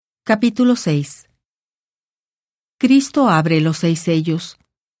Capítulo 6. Cristo abre los 6 sellos,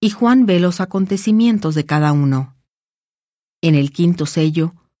 y Juan ve los acontecimientos de cada uno. En el 5º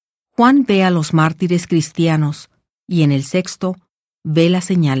sello, Juan ve a los mártires cristianos, y en el 6º, ve las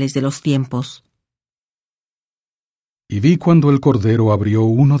señales de los tiempos. Y vi cuando el Cordero abrió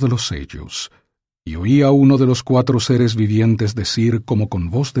uno de los sellos, y oí a uno de los 4 seres vivientes decir como con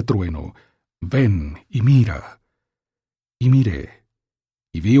voz de trueno: «Ven y mira». Y miré,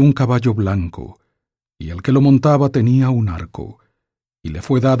 y vi un caballo blanco, y el que lo montaba tenía un arco, y le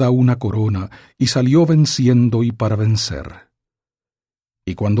fue dada una corona, y salió venciendo y para vencer.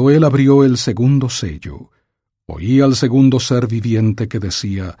 Y cuando él abrió el 2º sello, oí al 2º ser viviente que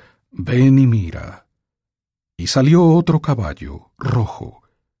decía: «Ven y mira». Y salió otro caballo, rojo,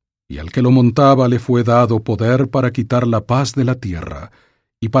 y al que lo montaba le fue dado poder para quitar la paz de la tierra,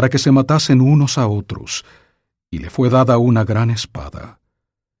 y para que se matasen unos a otros, y le fue dada una gran espada.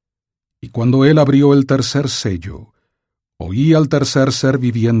 Y cuando él abrió el 3er sello, oí al 3er ser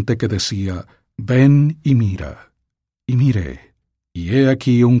viviente que decía: «Ven y mira». Y miré, y he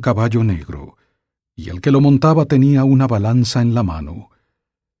aquí un caballo negro, y el que lo montaba tenía una balanza en la mano.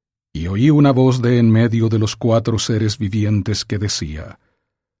 Y oí una voz de en medio de los 4 seres vivientes que decía: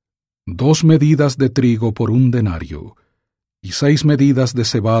 2 medidas de trigo por 1 denario, y 6 medidas de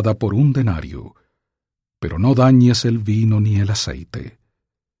cebada por 1 denario, pero no dañes el vino ni el aceite.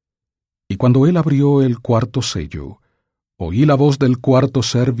 Y cuando él abrió el 4º sello, oí la voz del 4º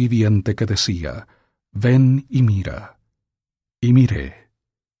ser viviente que decía: «Ven y mira». Y miré,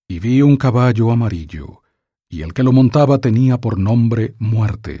 y vi un caballo amarillo, y el que lo montaba tenía por nombre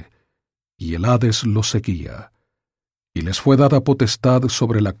Muerte, y el Hades lo seguía. Y les fue dada potestad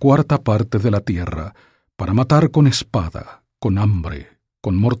sobre la 4ª parte de la tierra, para matar con espada, con hambre,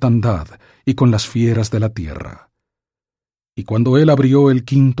 con mortandad y con las fieras de la tierra. Y cuando él abrió el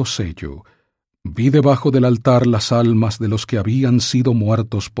 5º sello, vi debajo del altar las almas de los que habían sido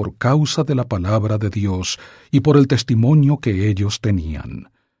muertos por causa de la palabra de Dios y por el testimonio que ellos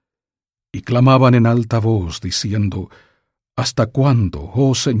tenían. Y clamaban en alta voz, diciendo: «¿Hasta cuándo,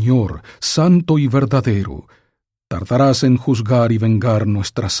 oh Señor, santo y verdadero, tardarás en juzgar y vengar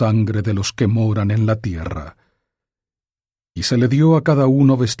nuestra sangre de los que moran en la tierra?» Y se le dio a cada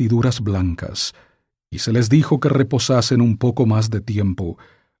uno vestiduras blancas, y se les dijo que reposasen un poco más de tiempo,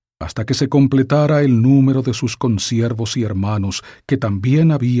 hasta que se completara el número de sus consiervos y hermanos que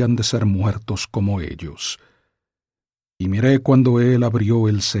también habían de ser muertos como ellos. Y miré cuando él abrió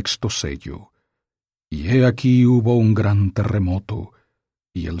el 6º sello, y he aquí hubo un gran terremoto,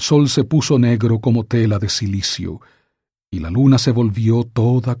 y el sol se puso negro como tela de cilicio, y la luna se volvió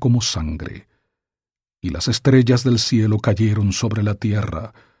toda como sangre, y las estrellas del cielo cayeron sobre la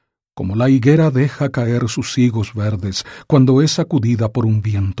tierra, como la higuera deja caer sus higos verdes cuando es sacudida por un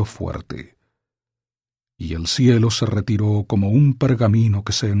viento fuerte. Y el cielo se retiró como un pergamino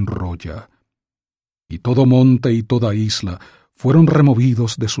que se enrolla, y todo monte y toda isla fueron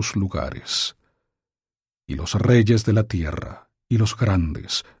removidos de sus lugares. Y los reyes de la tierra, y los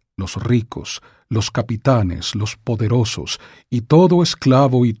grandes, los ricos, los capitanes, los poderosos, y todo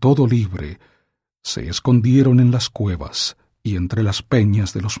esclavo y todo libre, se escondieron en las cuevas y entre las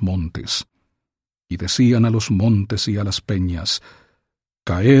peñas de los montes, y decían a los montes y a las peñas: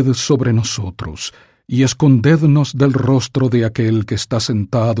 «Caed sobre nosotros, y escondednos del rostro de aquel que está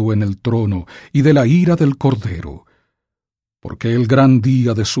sentado en el trono y de la ira del Cordero, porque el gran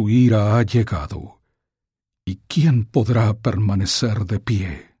día de su ira ha llegado. ¿Y quién podrá permanecer de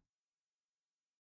pie?»